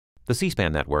The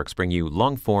C-SPAN networks bring you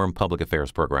long-form public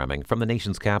affairs programming from the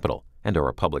nation's capital and are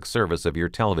a public service of your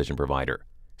television provider.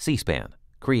 C-SPAN,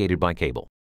 created by cable.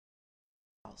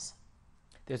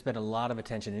 There's been a lot of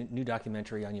attention, a new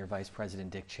documentary on your Vice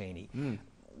President Dick Cheney.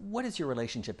 What has your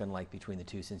relationship been like between the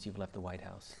two since you've left the White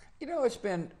House? You know, it's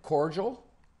been cordial,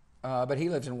 but he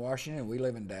lives in Washington and we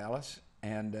live in Dallas.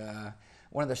 And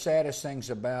one of the saddest things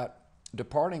about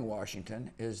departing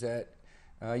Washington is that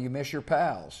you miss your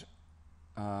pals.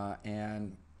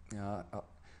 And a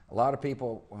lot of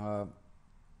people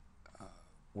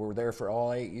were there for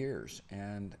all 8 years,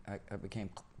 and I became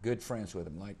good friends with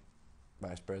him, like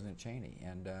Vice President Cheney.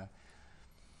 And,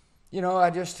 you know, I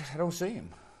don't see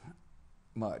him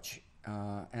much.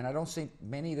 And I don't see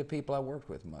many of the people I worked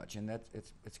with much, and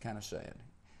it's kind of sad.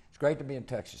 It's great to be in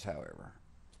Texas, however.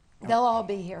 They'll all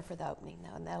be here for the opening,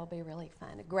 though, and that'll be really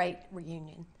fun. A great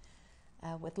reunion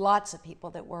with lots of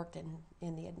people that worked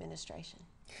in the administration.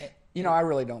 You know, I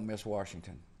really don't miss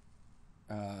Washington.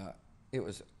 It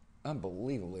was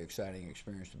unbelievably exciting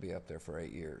experience to be up there for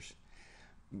 8 years.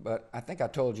 But I think I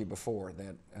told you before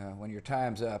that when your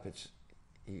time's up, it's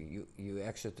you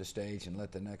exit the stage and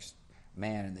let the next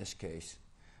man, in this case,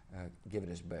 give it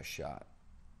his best shot.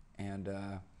 And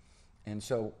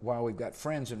so while we've got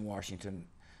friends in Washington,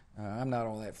 I'm not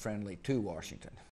all that friendly to Washington.